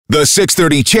The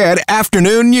 6:30 CHED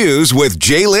Afternoon News with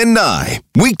Jaylen Nye.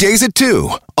 Weekdays at 2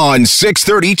 on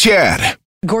 6:30 CHED.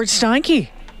 Gord Steinke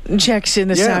checks in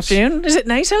this afternoon. Is it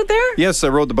nice out there? Yes, I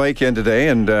rode the bike in today,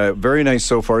 and very nice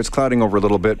so far. It's clouding over a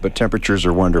little bit, but temperatures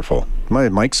are wonderful. My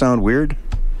mic sound weird?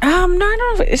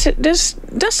 No. Does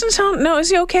Dustin sound? No, is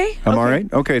he okay? I'm all right?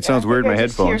 Okay, it sounds weird in my I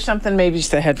just hear headphones. something, maybe it's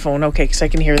the headphone. Okay, because I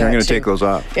can hear that I'm going to too. take those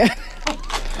off. Yeah.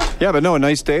 Yeah, but no, a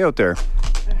nice day out there.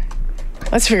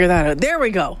 Let's figure that out. There we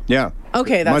go. Yeah.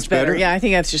 Okay, that's Much better? Yeah, I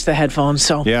think that's just the headphones.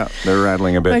 So Yeah, they're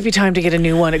rattling a bit. might be time to get a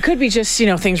new one. It could be just,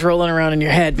 things rolling around in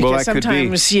your head. Because Well, that could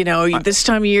be. sometimes, this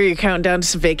time of year, you're counting down to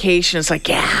some vacation. It's like,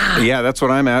 Yeah, that's what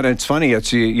I'm at. It's funny.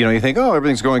 It's you think, oh,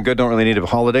 everything's going good. Don't really need a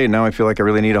holiday. Now I feel like I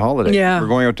really need a holiday. Yeah. We're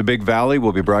going out to Big Valley.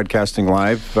 We'll be broadcasting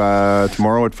live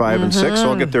tomorrow at 5 and 6. So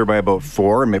I'll get there by about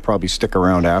 4 and may probably stick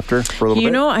around after for a little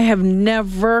bit. I have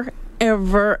never,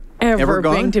 ever gone?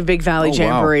 been to Big Valley Oh, wow.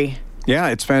 Jamboree. Yeah,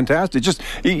 it's fantastic. Just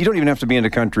you don't even have to be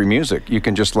into country music. You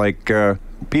can just like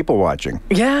people watching.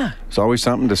 Yeah. It's always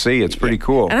something to see. It's pretty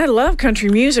cool. And I love country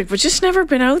music, but just never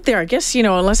been out there. I guess,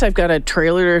 unless I've got a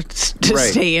trailer to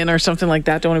Right. stay in or something like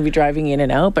that, don't want to be driving in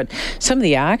and out. But some of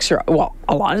the acts a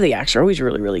lot of the acts are always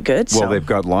really, really good. Well, So. they've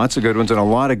got lots of good ones and a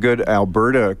lot of good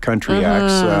Alberta country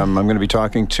acts. I'm going to be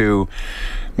talking to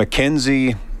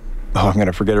Mackenzie. Oh, I'm going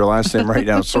to forget her last name right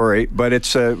now. Sorry. But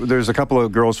it's there's a couple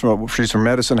of girls she's from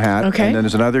Medicine Hat. Okay. And then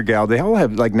there's another gal. They all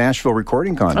have like Nashville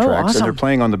recording contracts. awesome. And they're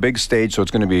playing on the big stage. So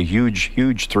it's going to be a huge,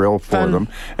 huge thrill for them.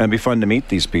 And it'll be fun to meet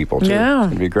these people, too. Yeah. It's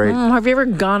going to be great. Have you ever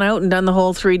gone out and done the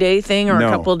whole 3-day thing or No.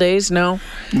 a couple of days? No.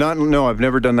 No, I've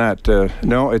never done that.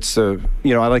 No, it's I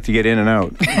like to get in and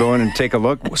out, go in and take a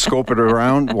look, scope it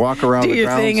around, walk around Do the your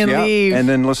grounds, thing and leave. and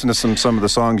then listen to some of the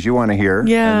songs you want to hear,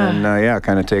 Yeah. and then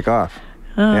kind of take off.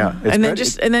 Yeah, it's And then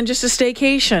good. just a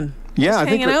staycation. Yeah, Just I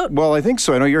think hanging out. Well, I think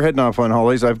so. I know you're heading off on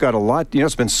holidays. I've got a lot.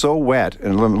 It's been so wet,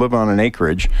 and live on an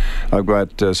acreage. I've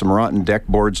got some rotten deck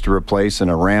boards to replace and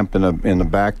a ramp in the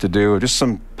back to do. Just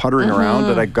some puttering around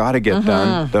that I got to get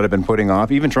done that I've been putting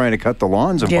off. Even trying to cut the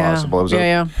lawns impossible. I was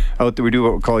out there. We do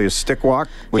what we call a stick walk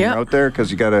when you're out there because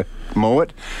you got to mow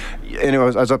it. And I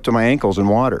was up to my ankles in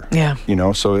water. Yeah.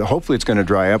 So hopefully it's going to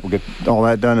dry up. We'll get all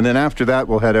that done, and then after that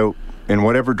we'll head out in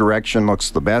whatever direction looks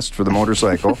the best for the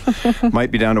motorcycle.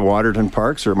 Might be down to Waterton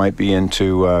Parks, or it might be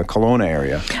into Kelowna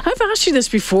area. I've asked you this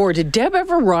before. Did Deb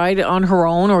ever ride on her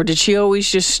own, or did she always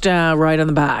just ride on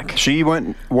the back? She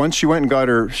went and got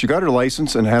her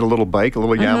license and had a little bike, a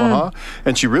little Yamaha,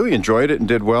 and she really enjoyed it and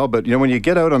did well. But when you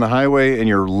get out on the highway and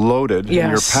you're loaded and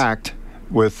you're packed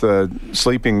with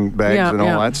sleeping bags and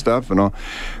all that stuff, and all,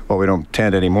 well, we don't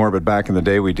tent anymore, but back in the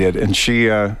day we did, and she.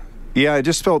 Yeah, I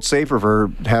just felt safer for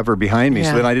her, have her behind me,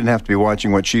 so then I didn't have to be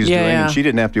watching what she's doing, and she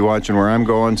didn't have to be watching where I'm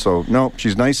going. So no,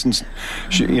 she's nice and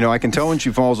I can tell when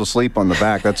she falls asleep on the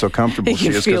back. That's how comfortable she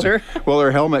is. Feel her? Well,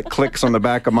 her helmet clicks on the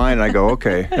back of mine, and I go,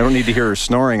 okay, I don't need to hear her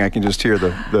snoring. I can just hear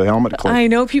the helmet click. I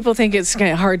know people think it's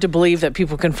kind of hard to believe that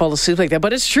people can fall assup like that,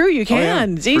 but it's true. You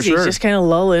can. It's easy. Sure. Just kind of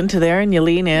lull into there and you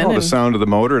lean in. The sound of the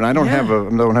motor, and I don't have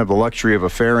the luxury of a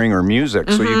fairing or music.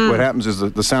 So what happens is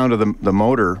the sound of the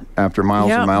motor after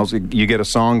miles and miles, you get a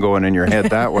song going in your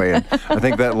head that way, and I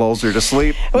think that lulls her to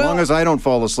sleep. As long as I don't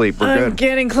fall asleep, we're I'm good.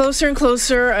 getting closer and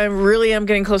closer. I really am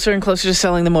getting closer and closer to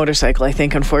selling the motorcycle, I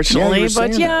think, unfortunately. Yeah, you were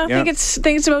but saying that. I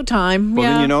think it's about time.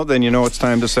 Well, then you know it's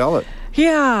time to sell it.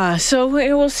 Yeah, so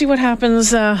we'll see what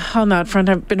happens on that front.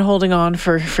 I've been holding on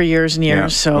for years and years. Yeah.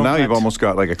 So well, now you've almost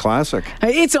got like a classic.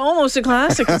 It's almost a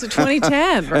classic. It's a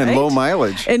 2010, right? And low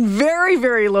mileage. And very,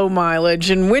 very low mileage,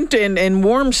 and winter and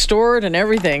warm stored and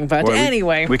everything. But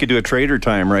anyway, we could do a trader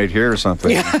time right here or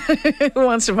something. Yeah, who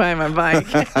wants to buy my bike?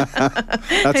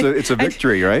 It's a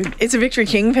victory, right? It's a Victory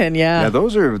Kingpin, Yeah,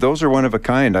 those are one of a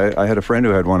kind. I had a friend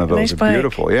who had one of those. Nice They're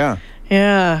beautiful, yeah.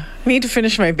 Yeah, need to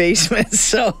finish my basement,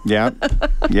 so. Yeah. Isn't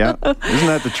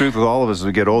that the truth with all of us as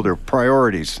we get older?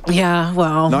 Priorities. Yeah,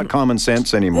 well. Not common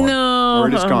sense anymore. No. Or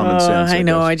it is common sense. I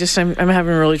know. I'm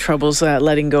having really troubles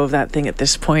letting go of that thing at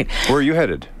this point. Where are you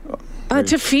headed?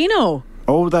 Tofino.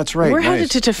 Oh, that's right. We're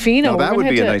headed to Tofino. Now, that would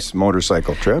be a nice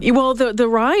motorcycle trip. Well, the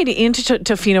ride into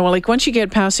Tofino, like once you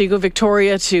get past, so you go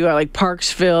Victoria to like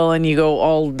Parksville, and you go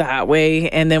all that way,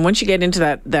 and then once you get into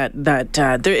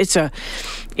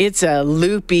it's a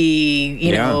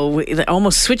loopy,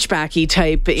 almost switchbacky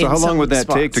type. So how long would that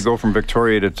take to go from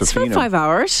Victoria to Tofino? It's about 5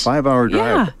 hours. 5-hour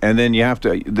drive. Yeah. And then you have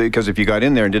to, because if you got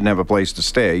in there and didn't have a place to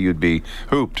stay, you'd be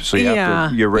hooped. So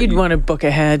you'd want to book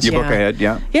ahead. Book ahead,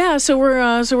 yeah. Yeah, so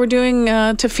we're doing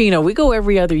Tofino. We go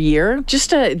every other year.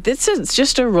 It's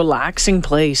just a relaxing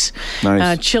place.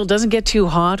 Nice. Chill, doesn't get too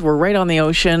hot. We're right on the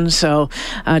ocean, so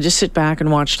just sit back and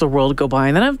watch the world go by.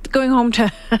 And then I'm going home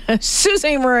to Sault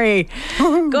Ste. Marie.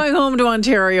 going home to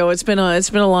Ontario. It's been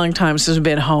a long time since I've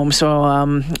been home, so I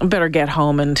better get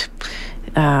home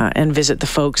and visit the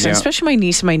folks, and especially my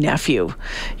niece and my nephew.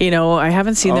 I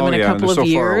haven't seen them in a couple of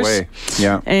years. Far away.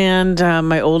 Yeah. And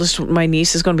my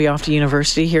niece is going to be off to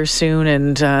university here soon,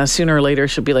 and sooner or later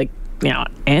she'll be like,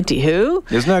 Auntie who?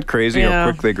 Isn't that crazy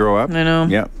how quick they grow up? I know.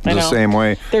 Yeah, the same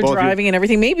way. They're driving and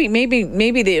everything.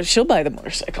 Maybe she'll buy the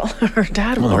motorcycle. Her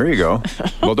dad will. Well, there you go.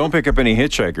 Well, don't pick up any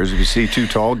hitchhikers if you see two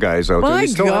tall guys out there. My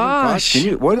gosh.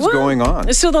 What is going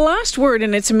on? So the last word,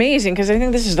 and it's amazing because I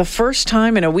think this is the first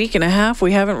time in a week and a half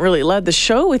we haven't really led the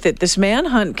show with it. This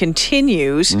manhunt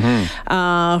continues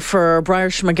for Briar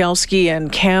Schmigelski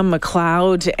and Cam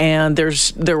McLeod, and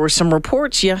there were some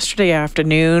reports yesterday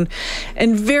afternoon,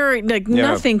 and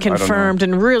nothing confirmed,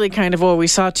 and really kind of, we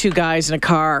saw two guys in a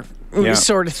car.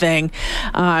 Sort of thing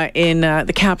in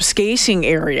the Kapuskasing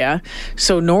area,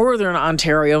 so northern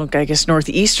Ontario, I guess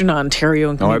northeastern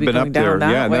Ontario. And I've been up there.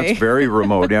 And that's very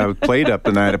remote. I played up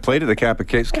the night. I played at the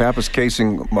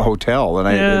Kapuskasing Hotel, and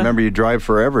I remember you drive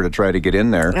forever to try to get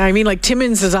in there. I mean, like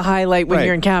Timmins is a highlight when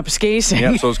you're in Kapuskasing.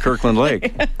 Yeah, so is Kirkland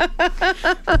Lake.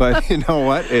 But you know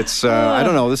what? It's I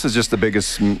don't know. This is just the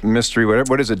biggest mystery.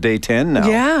 What is it? Day 10 now.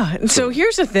 Yeah. And so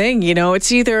here's the thing.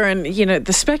 It's either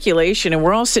the speculation, and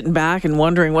we're all sitting back and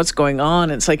wondering what's going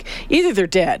on. It's like either they're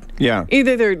dead,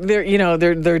 either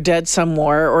they're dead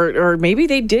somewhere, or maybe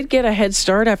they did get a head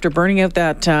start after burning out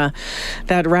that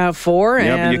RAV4.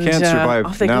 Yeah, but you can't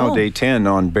survive now day 10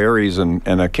 on berries and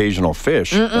occasional fish.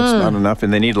 That's not enough,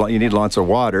 and you need lots of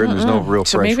water, and there's no real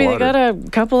fresh water. So maybe they got a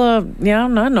couple of I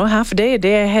don't know, half a day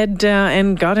ahead,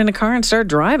 and got in a car and started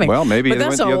driving. Well, maybe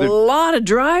that's a lot of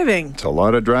driving. It's a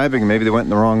lot of driving. Maybe they went in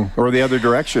the wrong or the other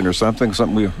direction or something.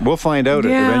 We'll find out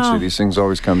eventually. These things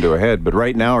always come to a head, but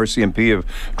right now our CMP have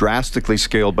drastically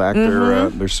scaled back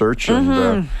their search,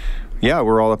 and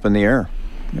we're all up in the air.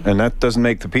 And that doesn't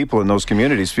make the people in those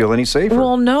communities feel any safer.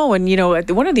 Well, no. And,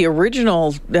 one of the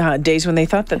original days when they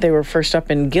thought that they were first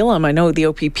up in Gillam, I know the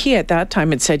OPP at that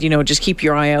time had said, just keep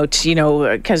your eye out,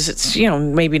 because it's,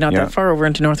 maybe not that far over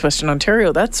into northwestern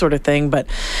Ontario, that sort of thing. But,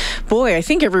 boy, I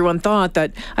think everyone thought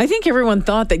that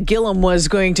Gillam was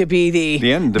going to be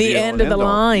the end of the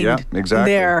line. Yeah,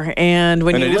 exactly. There. And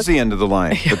it is the end of the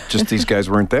line, but just these guys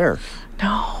weren't there. No.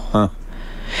 Huh.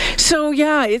 So,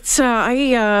 it's,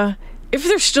 if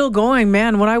they're still going,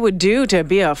 man, what I would do to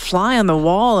be a fly on the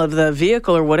wall of the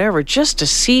vehicle or whatever, just to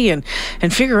see and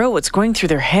figure out what's going through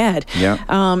their head. Yeah,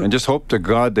 and just hope to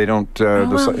God they don't,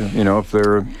 if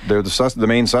they're the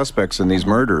main suspects in these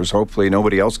murders, hopefully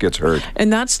nobody else gets hurt.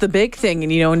 And that's the big thing.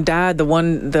 And, and Dad, the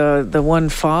one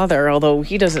father, although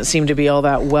he doesn't seem to be all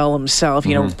that well himself,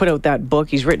 put out that book.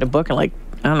 He's written a book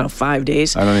in 5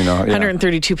 days. I don't even know. Yeah.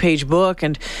 132-page book.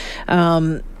 And,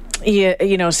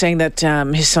 saying that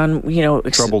his son,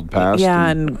 troubled past,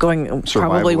 and going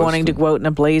probably wanting to go out in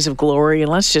a blaze of glory, and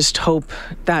let's just hope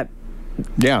that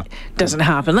doesn't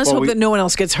happen. Let's hope that no one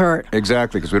else gets hurt.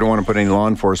 Exactly, because we don't want to put any law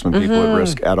enforcement people at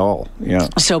risk at all. Yeah.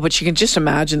 So, but you can just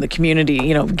imagine the community,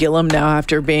 Gillam now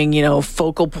after being,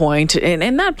 focal point,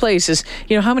 and that place is,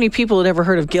 how many people had ever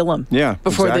heard of Gillam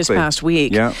before this past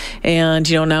week? Yeah. And,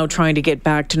 now trying to get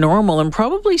back to normal and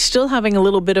probably still having a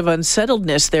little bit of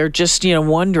unsettledness there, just,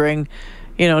 wondering,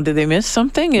 did they miss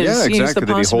something? Exactly. Is the did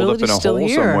he hold up in a hole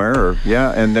somewhere?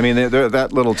 And I mean,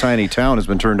 that little tiny town has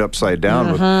been turned upside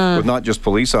down with not just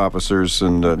police officers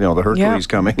and the Hercules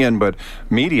coming in, but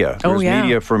media. There's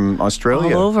media from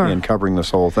Australia in covering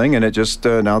this whole thing, and it just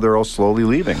now they're all slowly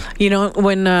leaving.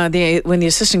 When the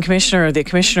assistant commissioner, or the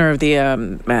commissioner of the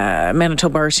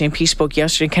Manitoba RCMP spoke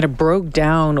yesterday, kind of broke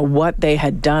down what they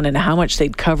had done and how much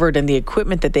they'd covered and the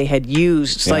equipment that they had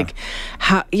used. It's like,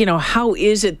 how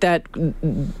is it that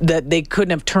they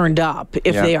couldn't have turned up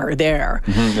if they are there.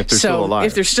 If they're still alive.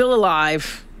 If they're still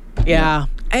alive,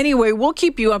 Anyway, we'll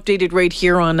keep you updated right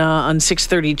here on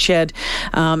 630 CHED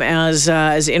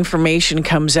as information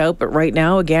comes out. But right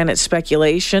now, again, it's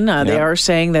speculation. They are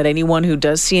saying that anyone who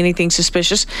does see anything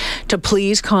suspicious to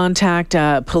please contact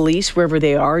police wherever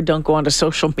they are. Don't go onto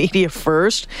social media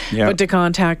first, but to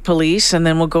contact police, and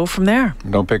then we'll go from there.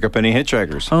 Don't pick up any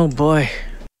hitchhikers. Oh, boy.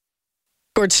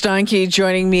 Gord Steinke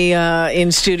joining me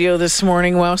in studio this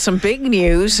morning. Well, some big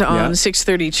news on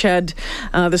 630 CHED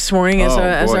this morning as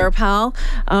our pal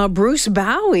Bruce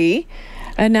Bowie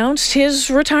announced his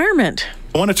retirement.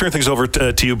 I want to turn things over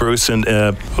to you, Bruce, and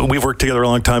we've worked together a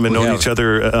long time and known each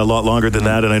other a lot longer than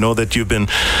that, and I know that you've been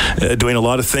doing a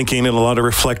lot of thinking and a lot of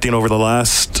reflecting over the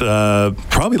last,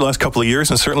 probably the last couple of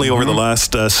years, and certainly over the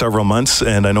last several months,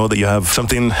 and I know that you have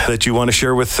something that you want to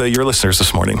share with your listeners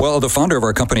this morning. Well, the founder of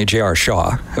our company, J.R.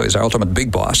 Shaw, who is our ultimate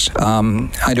big boss,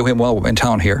 I knew him well in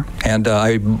town here, and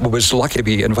I was lucky to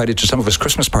be invited to some of his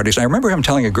Christmas parties. And I remember him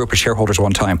telling a group of shareholders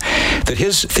one time that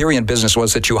his theory in business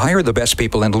was that you hire the best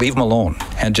people and leave them alone,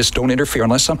 and just don't interfere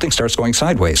unless something starts going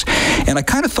sideways. And I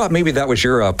kind of thought maybe that was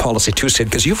your policy too, Sid,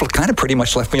 because you've kind of pretty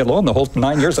much left me alone the whole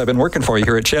 9 years I've been working for you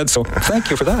here at Ched, so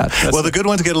thank you for that. Well, the good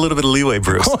ones get a little bit of leeway,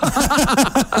 Bruce.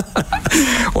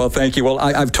 Well, thank you. Well,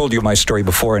 I've told you my story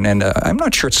before, and I'm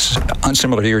not sure it's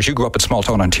unsimilar to yours. You grew up in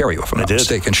small-town Ontario, if I'm not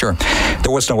mistaken. Sure.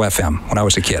 There was no FM when I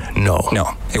was a kid. No.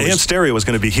 AM stereo was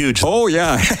going to be huge. Oh,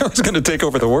 yeah. It was going to take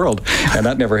over the world, and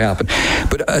that never happened.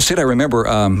 But, Sid, I remember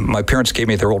my parents gave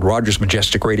me their old Rogers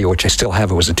Majestic radio, which I still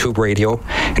have. It was a tube radio,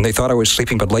 and they thought I was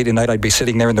sleeping, but late at night I'd be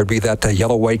sitting there, and there'd be that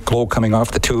yellow-white glow coming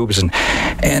off the tubes, and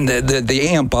the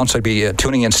AM bounce, I'd be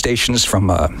tuning in stations from,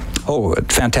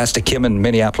 Fantastic Kim in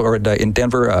Minneapolis, or in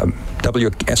Denver,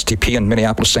 WSTP in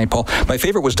Minneapolis, St. Paul. My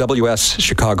favorite was WS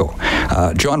Chicago.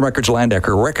 John Records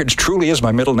Landecker. Records truly is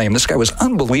my middle name. This guy was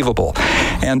unbelievable.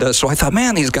 And so I thought,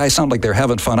 man, these guys sound like they're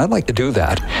having fun. I'd like to do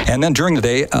that. And then during the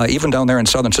day, even down there in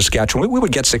southern Saskatchewan, we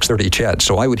would get 6:30 Ched.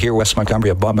 So I would hear West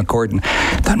Montgomery, Bob McCord, and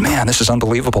thought, man, this is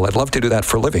unbelievable. I'd love to do that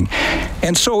for a living.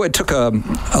 And so it took a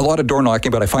lot of door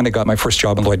knocking, but I finally got my first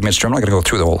job in Lloydminster. I'm not going to go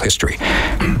through the whole history.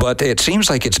 But it seems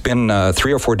like it's been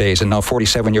 3 or 4 days, and now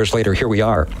 47 years later, here we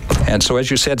are. And so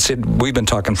as you said, Sid, we've been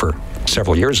talking for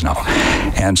several years now.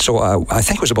 And so I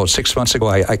think it was about 6 months ago,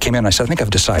 I came in and I said, I think I've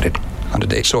decided on a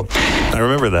date. So I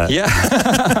remember that. Yeah.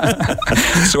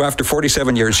 So after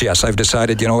 47 years, yes, I've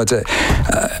decided,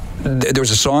 there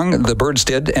was a song the Byrds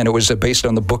did, and it was based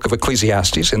on the book of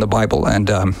Ecclesiastes in the Bible, and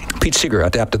Pete Seeger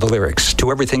adapted the lyrics.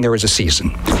 To everything there is a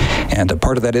season. And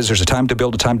part of that is there's a time to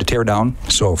build, a time to tear down.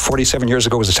 So 47 years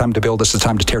ago was the time to build, this is the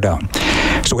time to tear down.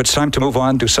 So it's time to move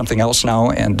on, do something else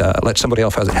now, and let somebody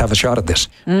else have a shot at this.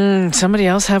 Somebody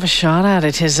else have a shot at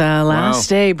it. His last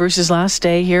day, Bruce's last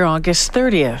day here, August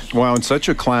 30th. Wow, and such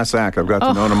a class act. I've got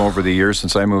to know him over the years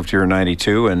since I moved here in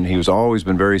 92, and he's always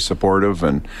been very supportive,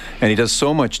 and he does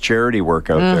so much charity work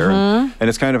out there. And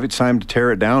it's time to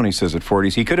tear it down, he says, at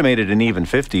 40s. He could have made it an even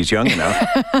 50s young enough,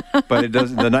 but it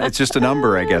doesn't. It's just a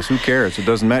number, I guess. Who cares? It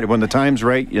doesn't matter. When the time's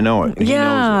right, you know it.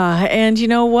 Yeah, and you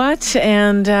know what?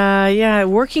 And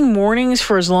working mornings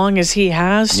for as long as he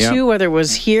has too, whether it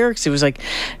was here, because it was like,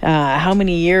 how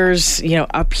many years,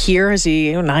 up here? Has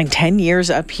he 9, 10 years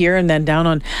up here, and then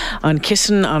down on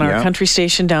Kissin on our country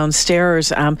station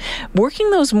downstairs. Working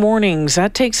those mornings,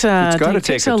 that takes a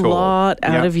lot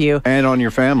out of you, and on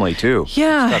your family too.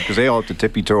 Yeah, because they all have to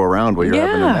tippy-toe around while you're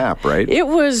having a nap, right? It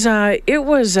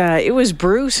was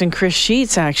Bruce and Chris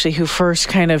Sheets actually who first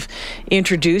kind of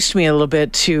introduced me a little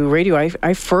bit to radio.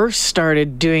 I first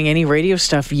started doing any radio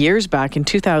stuff years back in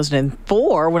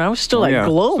 2004 when I was still at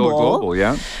Global. Still at Global,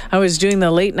 yeah. I was doing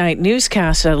the late night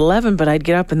newscast at 11, but I'd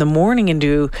get up in the morning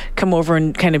and come over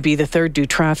and kind of be the third, do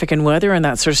traffic and weather and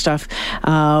that sort of stuff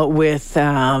with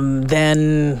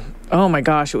then... Oh my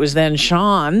gosh, it was then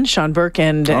Sean Burke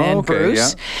and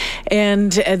Bruce. Yeah.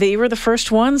 And they were the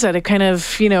first ones that had kind of,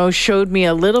 showed me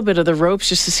a little bit of the ropes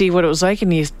just to see what it was like.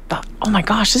 And you thought, oh my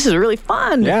gosh, this is really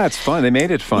fun. Yeah, it's fun. They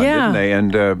made it fun, didn't they?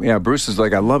 And Bruce is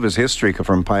like, I love his history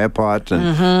from Piapot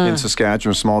and in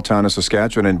Saskatchewan, small town of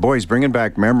Saskatchewan. And boy, he's bringing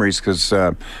back memories because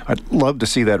I'd love to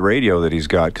see that radio that he's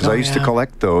got because I used to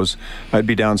collect those. I'd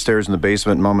be downstairs in the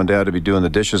basement, Mom and Dad would be doing the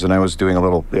dishes, and I was doing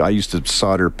I used to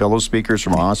solder pillow speakers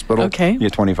from a hospital. Okay. You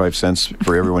get 25 cents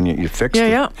for everyone you fixed.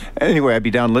 Yeah. Anyway, I'd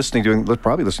be down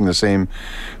probably listening to the same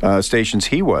stations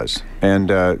he was.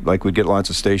 And we'd get lots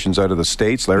of stations out of the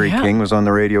States. Larry King was on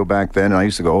the radio back then. And I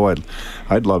used to go,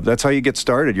 I'd love, that's how you get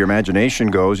started. Your imagination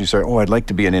goes, you say, I'd like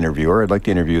to be an interviewer. I'd like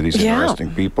to interview these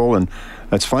interesting people. And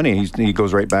that's funny. He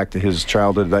goes right back to his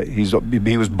childhood.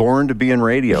 He was born to be in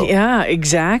radio. Yeah,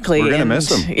 exactly. We're going to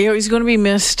miss him. He's going to be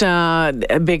missed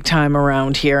big time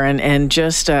around here, and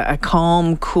just a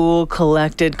calm, cool,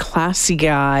 collected, classy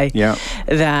guy. Yeah.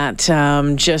 That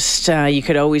you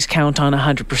could always count on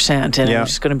 100%, and I'm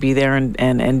just going to be there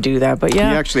and do that. But he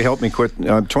actually helped me quit.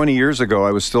 20 years ago,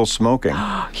 I was still smoking.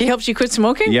 He helped you quit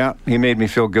smoking? Yeah, he made me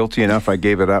feel guilty enough. I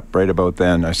gave it up right about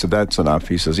then. I said, that's enough.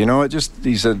 He says,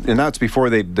 he said, and that's before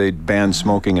before they banned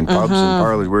smoking in pubs and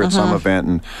parlors. We were at some event,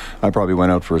 and I probably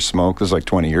went out for a smoke. This was like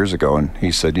 20 years ago, and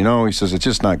he said, he says, it's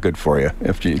just not good for you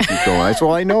if you keep going. I said,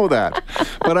 well, I know that,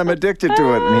 but I'm addicted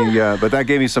to it. And but that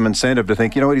gave me some incentive to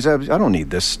think, he said, I don't need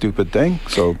this stupid thing,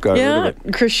 so got rid of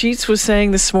it. Chris Sheets was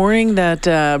saying this morning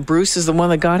that Bruce is the one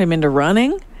that got him into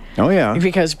running. Oh, yeah.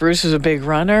 Because Bruce was a big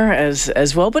runner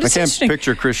as well. But I can't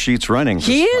picture Chris Sheets running.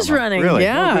 He is running. Really?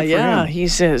 Yeah.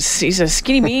 He's a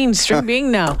skinny bean, string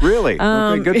bean now. Really?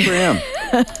 Okay, good for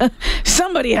him.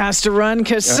 Somebody has to run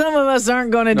because some of us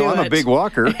aren't going to do it. I'm a big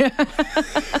walker.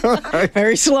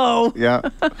 Very slow. Yeah.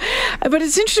 But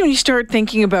it's interesting when you start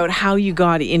thinking about how you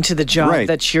got into the job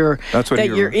that you're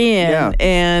in. Yeah.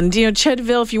 And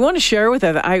Chedville, if you want to share with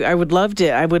us, I would love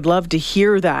to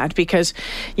hear that because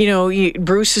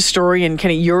Bruce's story and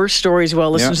kind of your story as well.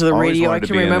 Listen to the radio. I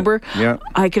can remember.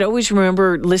 I could always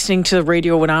remember listening to the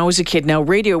radio when I was a kid. Now,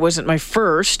 radio wasn't my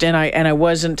first, and I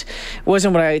wasn't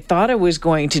what I thought I was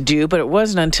going to do. But it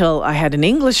wasn't until I had an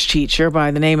English teacher by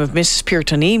the name of Mrs.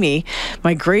 Piertonimi.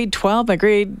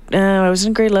 I was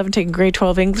in grade 11 taking grade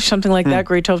 12 English, something like that.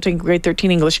 Grade 12 taking grade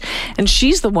 13 English, and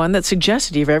she's the one that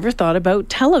suggested, "You've ever thought about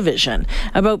television,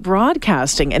 about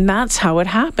broadcasting?" And that's how it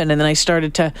happened. And then I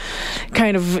started to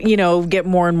kind of get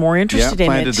more and more interested in it.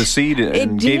 Planted the seed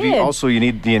and gave you. Also, you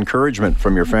need the encouragement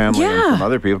from your family and from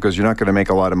other people because you're not going to make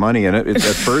a lot of money in it at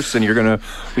first, and you're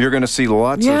going to see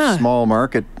lots of small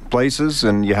market places,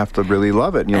 and you have to really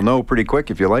love it, and you'll know pretty quick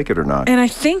if you like it or not. And I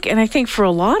think for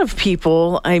a lot of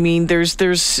people, I mean, there's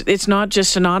it's not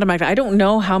just an automatic. I don't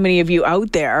know how many of you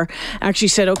out there actually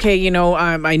said, okay,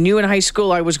 I knew in high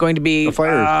school I was going to be a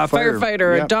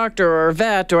firefighter, a doctor, or a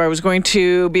vet, or I was going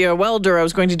to be a welder. I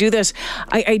was going to do this.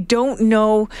 I don't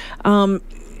know,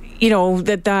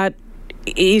 that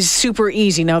is super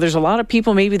easy. Now, there's a lot of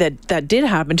people maybe that did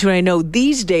happen to, and I know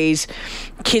these days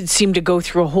kids seem to go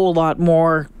through a whole lot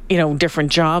more different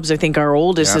jobs. I think our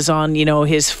oldest is on,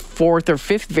 his fourth or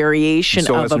fifth variation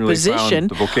of a position.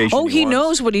 He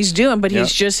knows what he's doing, but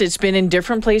it's been in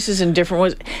different places in different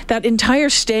ways. That entire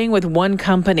staying with one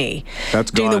company,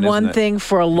 doing the one thing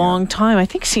for a long time, I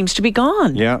think seems to be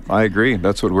gone. Yeah, I agree.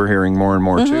 That's what we're hearing more and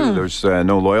more too. There's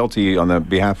no loyalty on the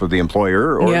behalf of the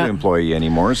employer or the employee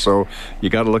anymore, so you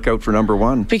got to look out for number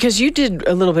one. Because you did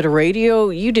a little bit of radio.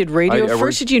 You did radio.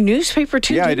 First, did you newspaper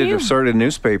too? Yeah, I did. I started in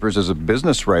newspapers as a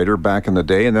business writer back in the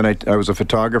day, and then I was a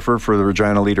photographer for the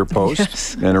Regina Leader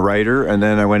Post and a writer, and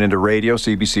then I went into radio,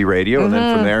 CBC Radio, and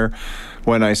then from there,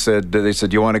 when they said,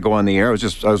 you want to go on the air? I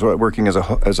was working as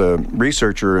a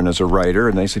researcher and as a writer,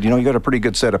 and they said, you got a pretty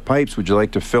good set of pipes. Would you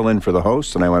like to fill in for the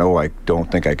host? And I went, I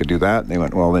don't think I could do that. And they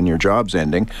went, well, then your job's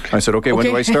ending. I said, okay, when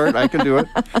do I start? I can do it.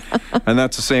 And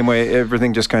that's the same way.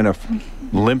 Everything just kind of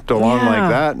limped along like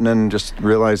that, and then just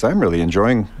realized I'm really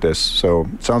enjoying this. So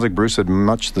it sounds like Bruce had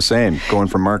much the same, going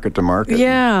from market to market.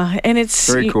 Yeah, and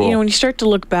it's very cool. When you start to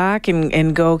look back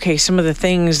and go, okay, some of the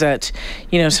things that,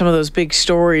 some of those big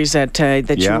stories that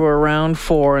you were around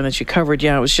for and that you covered.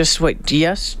 Yeah, it was just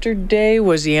yesterday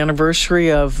was the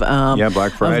anniversary of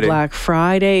Black Friday. Of Black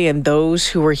Friday, and those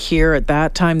who were here at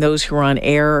that time, those who were on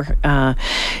air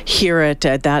here at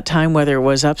that time, whether it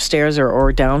was upstairs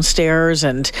or downstairs,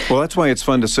 and that's why it's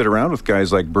fun to sit around with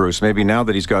guys like Bruce. Maybe now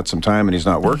that he's got some time and he's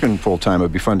not working full time,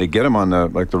 it'd be fun to get him on the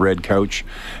red couch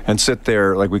and sit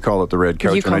there, like we call it the red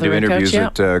couch when I do interviews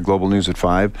at Global News at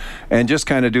 5, and just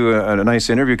kind of do a nice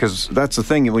interview, because that's the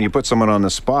thing when you put someone on the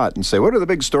spot and say, what are the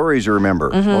big stories you remember?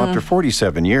 Well, after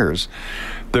 47 years,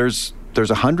 there's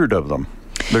 100 of them.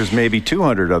 There's maybe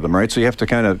 200 of them, right? So you have to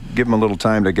kind of give him a little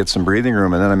time to get some breathing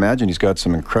room, and then I imagine he's got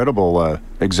some incredible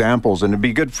examples, and it'd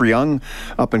be good for young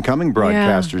up-and-coming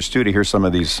broadcasters too to hear some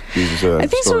of these I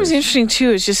think it's always interesting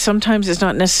too. Is just sometimes it's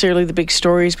not necessarily the big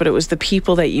stories, but it was the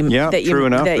people that you true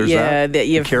enough. That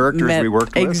you've characters met. We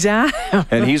worked with exactly.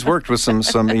 And he's worked with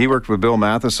some. He worked with Bill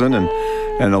Matheson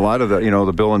and a lot of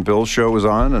the Bill and Bill show was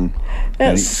on, and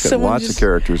he's got lots of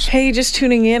characters. Hey, just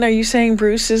tuning in. Are you saying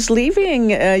Bruce is leaving?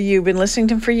 You've been listening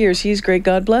to him for years. He's great.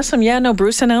 God bless him. Yeah, no.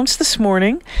 Bruce announced this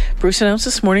morning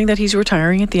that he's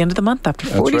retiring at the end of the month after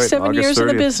 47 years in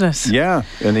the business. Yeah,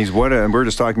 and and we're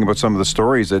just talking about some of the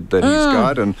stories that he's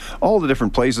got, and all the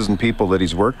different places and people that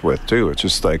he's worked with too. It's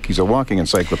just like he's a walking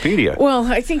encyclopedia. Well,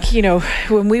 I think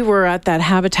when we were at that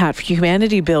Habitat for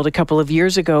Humanity build a couple of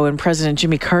years ago, and President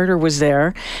Jimmy Carter was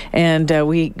there, and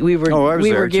we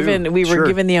were given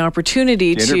the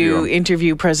opportunity to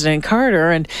interview President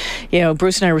Carter, and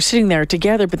Bruce and I were sitting there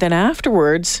together. But then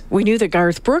afterwards, we knew that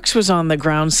Garth Brooks was on the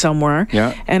ground somewhere,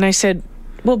 and I said,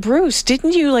 well, Bruce,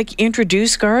 didn't you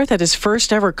introduce Garth at his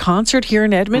first ever concert here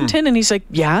in Edmonton? And he's like,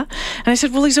 yeah. And I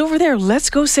said, well, he's over there. Let's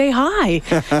go say hi.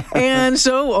 And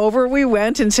so over we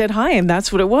went and said hi, and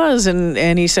that's what it was.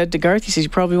 And he said to Garth, he says, you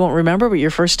probably won't remember, but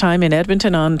your first time in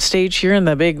Edmonton on stage here in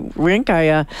the big rink,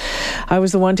 I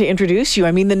was the one to introduce you.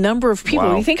 I mean, the number of people.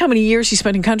 Wow. You think how many years he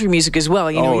spent in country music as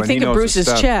well. You think of Bruce as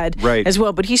Ched as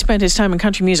well, but he spent his time in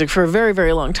country music for a very,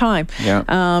 very long time. Yeah.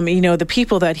 The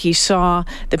people that he saw,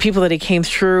 the people that he came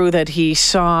through, that he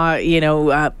saw,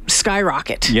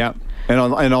 skyrocket. Yeah.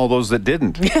 And all those that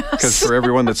didn't. Because for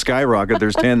everyone that skyrocketed,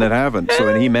 there's 10 that haven't. So,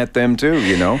 and he met them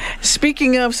too,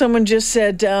 Speaking of, someone just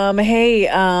said, hey,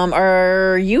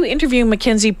 are you interviewing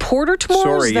Mackenzie Porter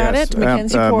tomorrow? Sorry, Is that yes. it?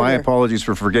 Mackenzie Porter. My apologies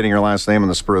for forgetting her last name on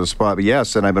the spur of the spot. But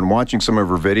yes, and I've been watching some of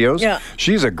her videos. Yeah.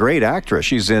 She's a great actress.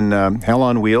 She's in Hell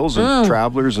on Wheels and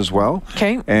Travelers as well.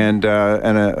 Okay. And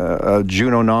a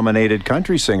Juno-nominated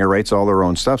country singer, writes all her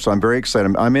own stuff. So I'm very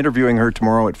excited. I'm interviewing her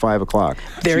tomorrow at 5 o'clock.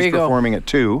 There you go. She's performing at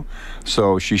 2.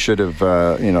 So she should have,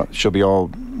 she'll be all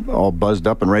buzzed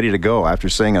up and ready to go after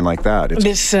singing like that.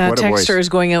 This texter is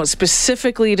going out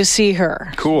specifically to see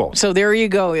her. Cool. So there you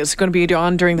go. It's going to be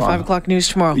on during the 5 o'clock news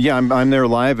tomorrow. Yeah, I'm there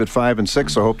live at 5 and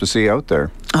 6, so I hope to see you out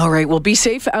there. All right. Well, be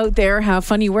safe out there. Have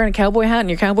fun. You wearing a cowboy hat and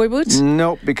your cowboy boots?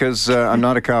 Nope, because I'm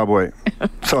not a cowboy.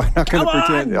 So I'm not going to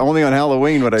pretend. Only on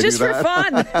Halloween would I do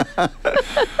that. Just for fun.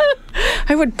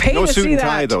 I would pay to see that. No suit and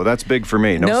tie, though. That's big for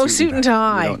me. No suit and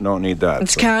tie. Don't need that.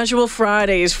 It's Casual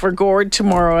Fridays for Gord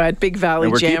tomorrow at Big Valley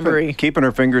Jamboree. Keeping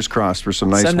our fingers crossed for some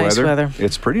nice weather.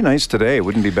 It's pretty nice today. It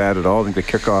wouldn't be bad at all. I think the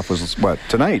kickoff was,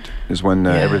 tonight is when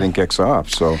everything kicks off.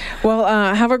 So. Well,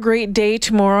 have a great day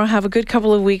tomorrow. Have a good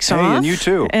couple of weeks off. And you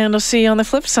too. And I'll see you on the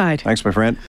flip side. Thanks, my friend.